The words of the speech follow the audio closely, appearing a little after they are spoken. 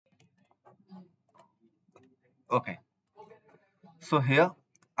Okay, so here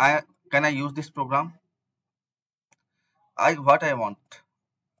I use this program. I want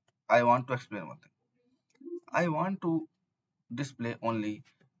to explain one thing. I want to display only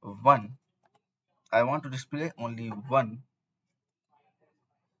one. I want to display only one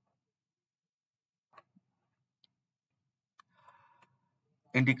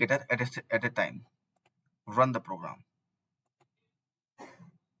indicator at a time. Run the program.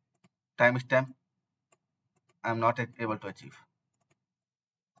 Timestamp I'm not able to achieve.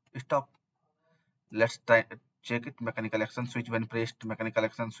 Stop. Let's try check it. Mechanical action switch when pressed. Mechanical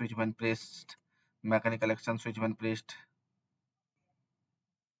action switch when pressed. Mechanical action switch when pressed.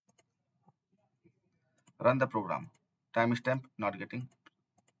 Run the program. Timestamp not getting.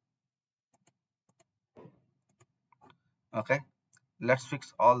 Okay. Let's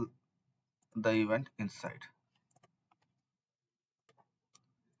fix all the event inside.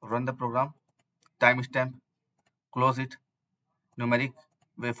 Run the program. Timestamp. Close it. Numeric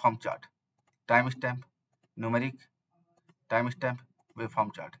waveform chart. Timestamp. Numeric. Timestamp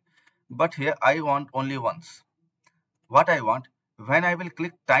waveform chart. But here I want only once. What I want, when I will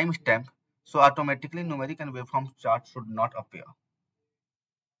click timestamp, so automatically numeric and waveform chart should not appear.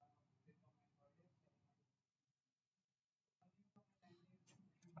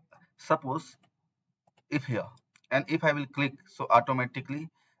 Suppose if here, and if I will click, so automatically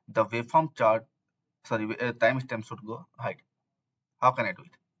the waveform chart, sorry, timestamp should go hide. How can I do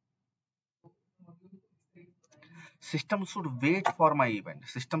it? System should wait for my event.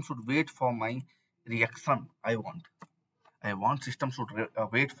 System should wait for my reaction. I want system should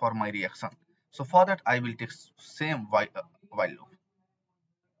wait for my reaction. So for that, I will take same while loop.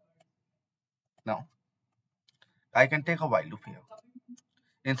 Now I can take a while loop here.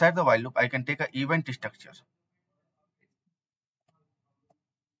 Inside the while loop, I can take a event structure.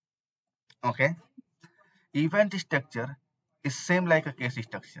 Okay, event structure is same like a case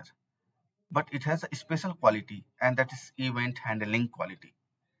structure, but it has a special quality, and that is event handling quality.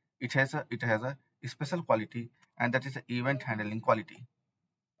 It has a special quality, and that is the event handling quality,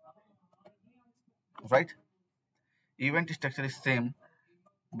 right? Event structure is same,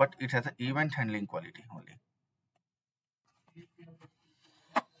 but it has an event handling quality only.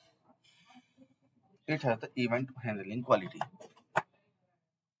 It has the event handling quality.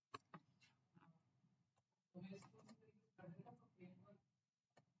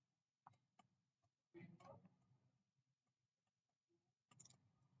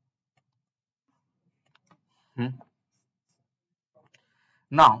 Hmm.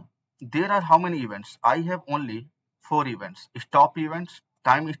 Now there are how many events? I have only 4 events: stop events,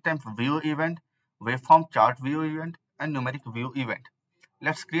 timestamp view event, waveform chart view event, and numeric view event.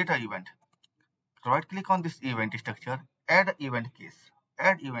 Let's create an event. Right click on this event structure, add event case,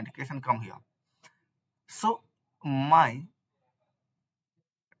 and come here. So my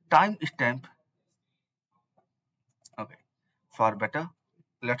timestamp, okay, for better,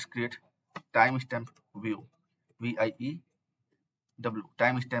 let's create timestamp view, VIEW,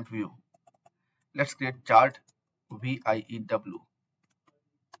 timestamp view. Let's create chart, VIEW,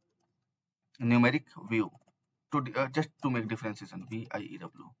 numeric view, to just to make differentiation,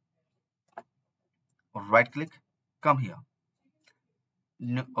 VIEW. Right click, come here.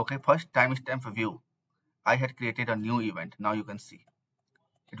 Okay, first timestamp view. I had created a new event. Now you can see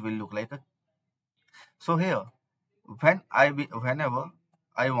it will look like a. So here, whenever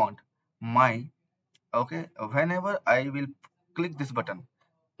I want my, okay, whenever I will click this button,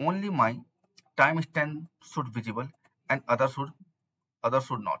 only my timestamp should visible, and other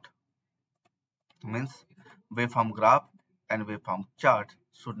should not. Means waveform graph and waveform chart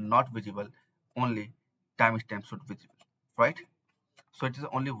should not visible, only timestamp should visible, right? So it is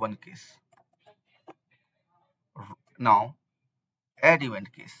only one case. Now add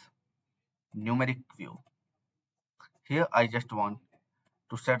event case, numeric view. Here I just want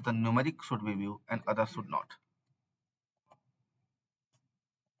to set the numeric should be view and other should not.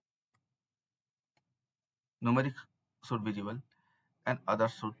 Numeric should visible and other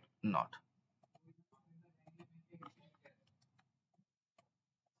should not.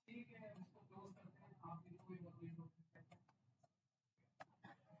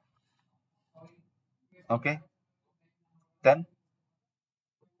 Okay, then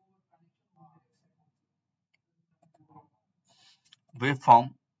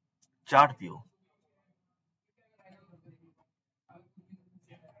waveform chart view.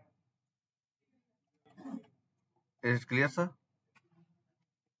 Is it clear, sir?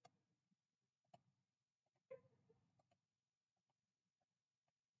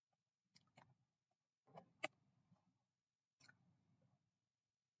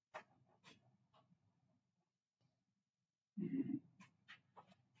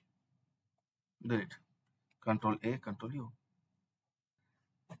 Delete. Control A, Control U.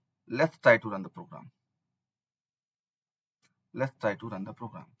 Let's try to run the program. Let's try to run the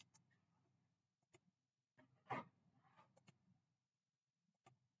program.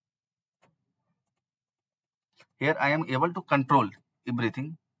 Here I am able to control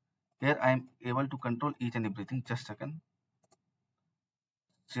everything. Here I am able to control each and everything. Just a second.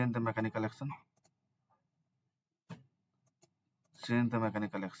 Change the mechanical action. Change the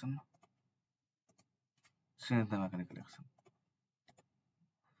mechanical action. Change the mechanical action.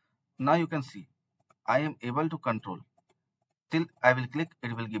 Now you can see I am able to control. Till I will click,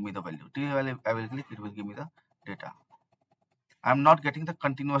 it will give me the value. Till I will click, it will give me the data. I am not getting the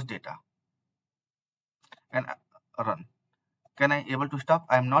continuous data. And run. Can I able to stop?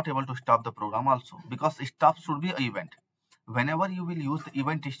 I am not able to stop the program also, because stop should be an event. Whenever you will use the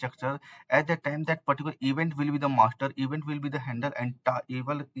event structure, at that time that particular event will be the master, event will be the handler, and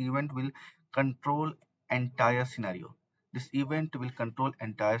event will control entire scenario. This event will control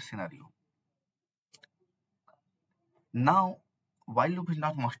entire scenario. Now while loop is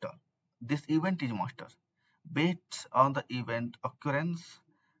not master, this event is master. Based on the event occurrence,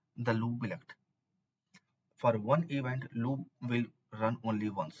 the loop will act. For one event, loop will run only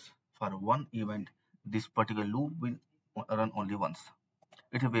once. For one event, this particular loop will run only once.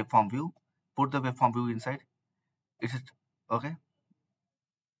 It's a waveform view. Put the waveform view inside. It's okay.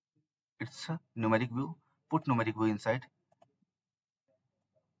 It's a numeric view. Put numeric view inside.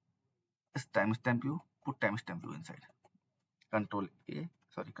 It's timestamp view. Put timestamp view inside. Control A.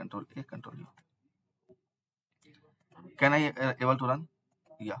 Sorry, Control A, Control U. Can I able to run?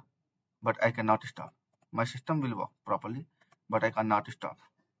 Yeah, but I cannot stop. My system will work properly, but I cannot stop.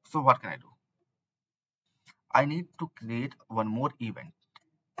 So what can I do? I need to create one more event,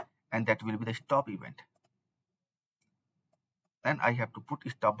 and that will be the stop event. And I have to put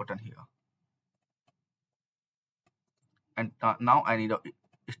stop button here. And now I need a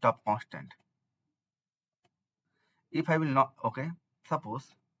stop constant. If I will not, okay, suppose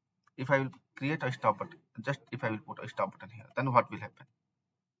if I will create a stop button, just if I will put a stop button here, then what will happen?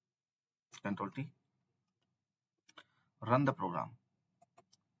 Control T, run the program.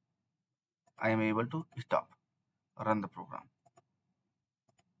 I am able to stop, run the program.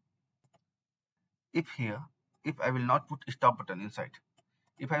 If here, if I will not put stop button inside,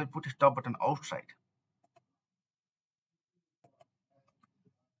 if I will put stop button outside,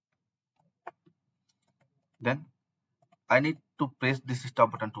 then I need to press this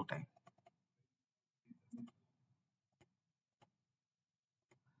stop button 2 times.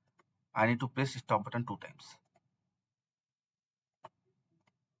 I need to press stop button 2 times.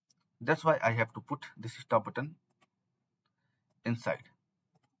 That's why I have to put this stop button inside.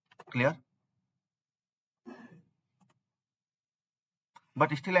 Clear?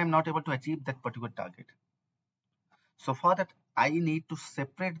 But still I am not able to achieve that particular target. So for that, I need to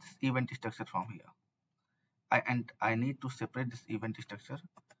separate this event structure from here. I need to separate this event structure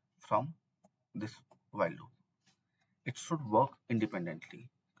from this while loop. It should work independently.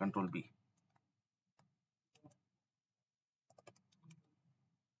 Control B.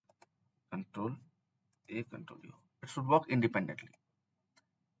 Control A, Control U. It should work independently.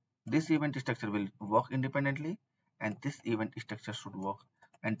 This event structure will work independently, and this event structure should work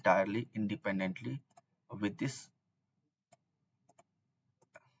entirely independently with this.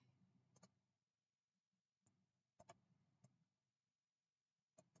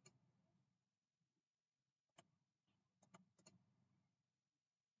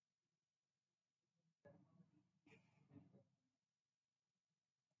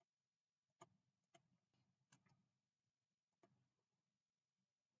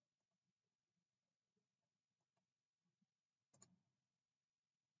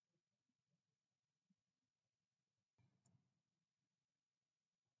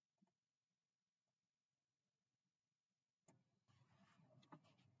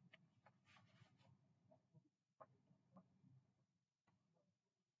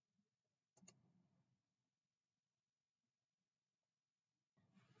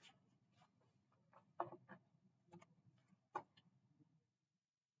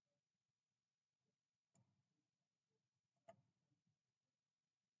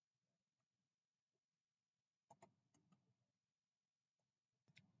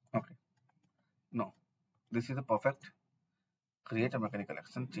 Okay. No. This is a perfect. Create a mechanical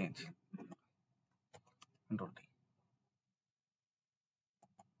action change. Control T.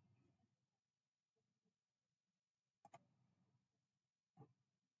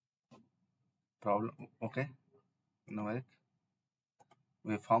 Problem. Okay. Numeric.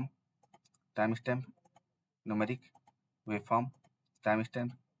 Waveform. Timestamp. Numeric. Waveform.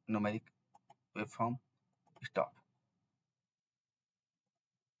 Timestamp. Numeric. waveform stop.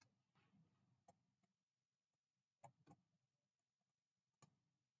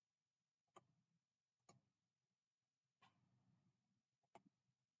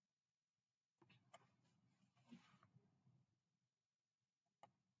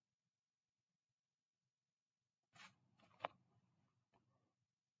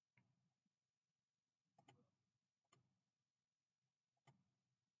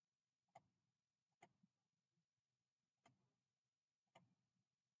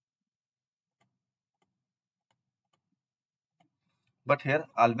 But here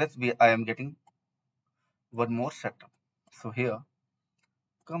always I am getting one more setup. So here,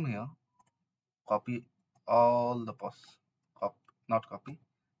 come here, copy all the posts, not copy,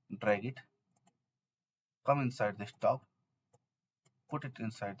 drag it, come inside the stop, put it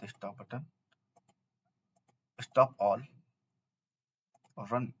inside the stop button, stop all,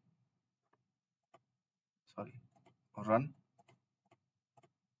 run, sorry, run,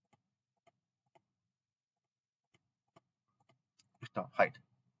 stop, hide.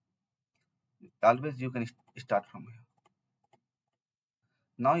 Always you can start from here.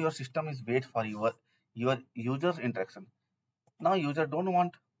 Now your system is wait for your user's interaction. Now user only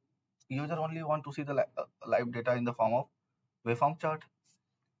want to see the live data in the form of waveform chart.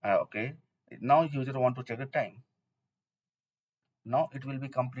 Okay. Now user want to check the time. Now it will be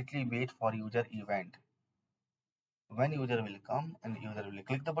completely wait for user event. When user will come and user will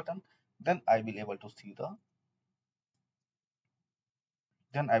click the button, then I will able to see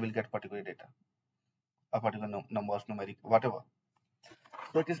then I will get particular data, a particular numbers, numeric, whatever.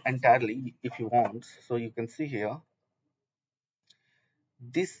 So it is entirely if you want. So you can see here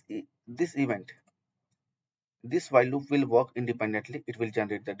this event, this while loop will work independently. It will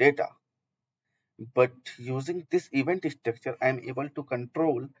generate the data, but using this event structure, I am able to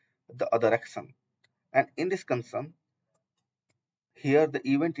control the other action. And in this concern, here the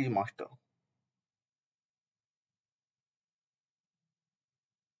event is master.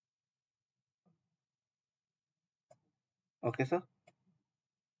 Okay, sir.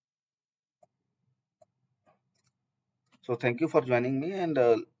 So thank you for joining me and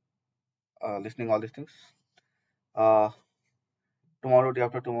listening all these things. Uh, Tomorrow, day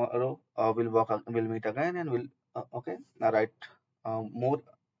after tomorrow, we'll meet again and we'll okay write more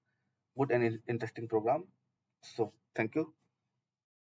good and interesting program. So thank you.